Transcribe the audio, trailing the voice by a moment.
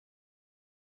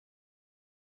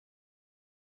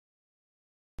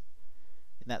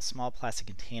In that small plastic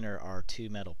container are two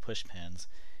metal push pins,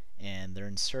 and they're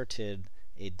inserted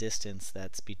a distance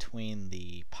that's between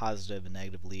the positive and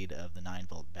negative lead of the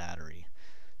 9-volt battery.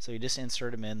 So you just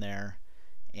insert them in there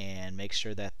and make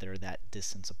sure that they're that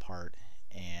distance apart,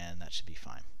 and that should be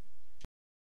fine.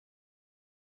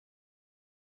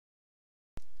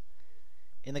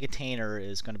 In the container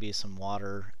is going to be some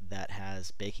water that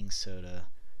has baking soda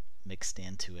mixed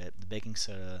into it. The baking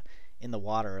soda in the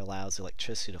water allows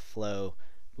electricity to flow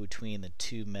between the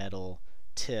two metal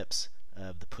tips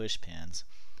of the push pins.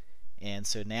 And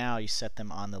so now you set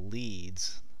them on the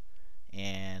leads,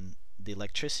 and the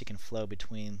electricity can flow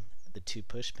between the two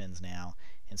push pins now.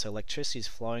 And so electricity is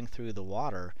flowing through the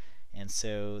water, and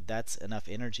so that's enough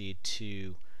energy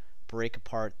to break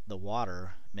apart the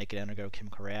water, make it undergo a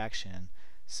chemical reaction,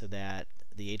 so that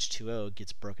the H2O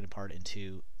gets broken apart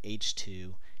into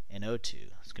H2 and O2.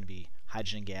 It's going to be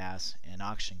hydrogen gas and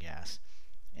oxygen gas.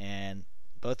 And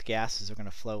both gases are going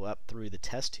to flow up through the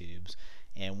test tubes,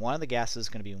 and one of the gases is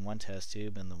going to be in one test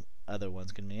tube and the other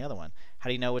one's going to be in the other one. How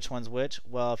do you know which one's which?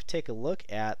 Well, if you take a look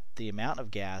at the amount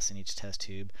of gas in each test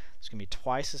tube, there's going to be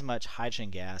twice as much hydrogen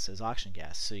gas as oxygen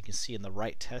gas. So you can see in the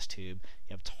right test tube,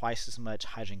 you have twice as much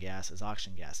hydrogen gas as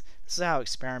oxygen gas. This is how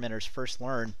experimenters first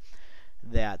learn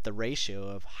that the ratio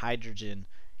of hydrogen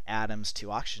atoms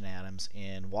to oxygen atoms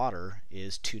in water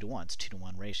is 2 to 1. It's 2 to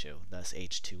 1 ratio, thus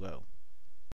H2O.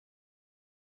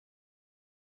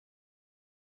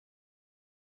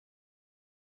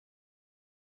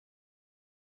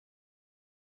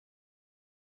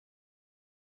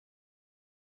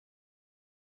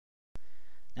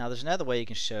 Now there's another way you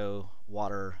can show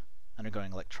water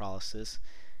undergoing electrolysis.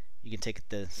 You can take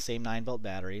the same 9-volt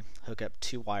battery, hook up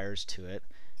two wires to it,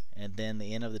 and then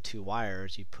the end of the two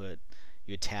wires you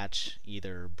attach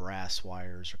either brass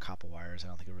wires or copper wires. I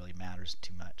don't think it really matters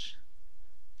too much.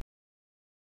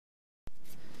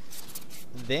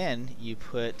 Then you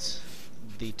put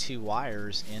the two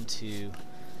wires into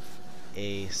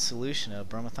a solution of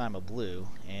bromothymol blue,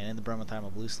 and in the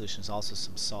bromothymol blue solution is also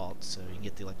some salt, so you can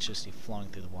get the electricity flowing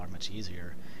through the water much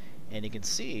easier. And you can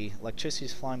see electricity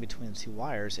is flowing between the two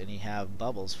wires, and you have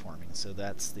bubbles forming, so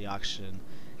that's the oxygen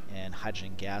and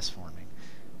hydrogen gas forming.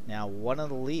 Now one of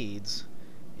the leads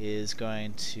is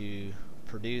going to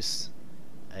produce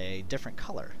a different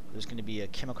color. There's going to be a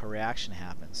chemical reaction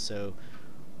happen. So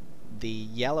the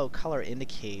yellow color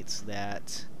indicates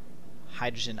that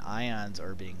hydrogen ions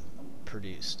are being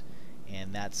produced,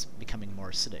 and that's becoming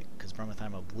more acidic because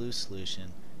bromothymol blue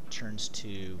solution turns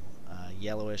to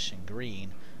yellowish and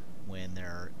green when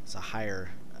there's a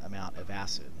higher amount of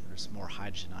acid. There's more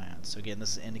hydrogen ions. So again,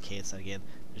 this indicates that again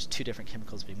there's two different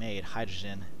chemicals being made,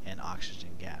 hydrogen and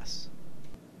oxygen gas.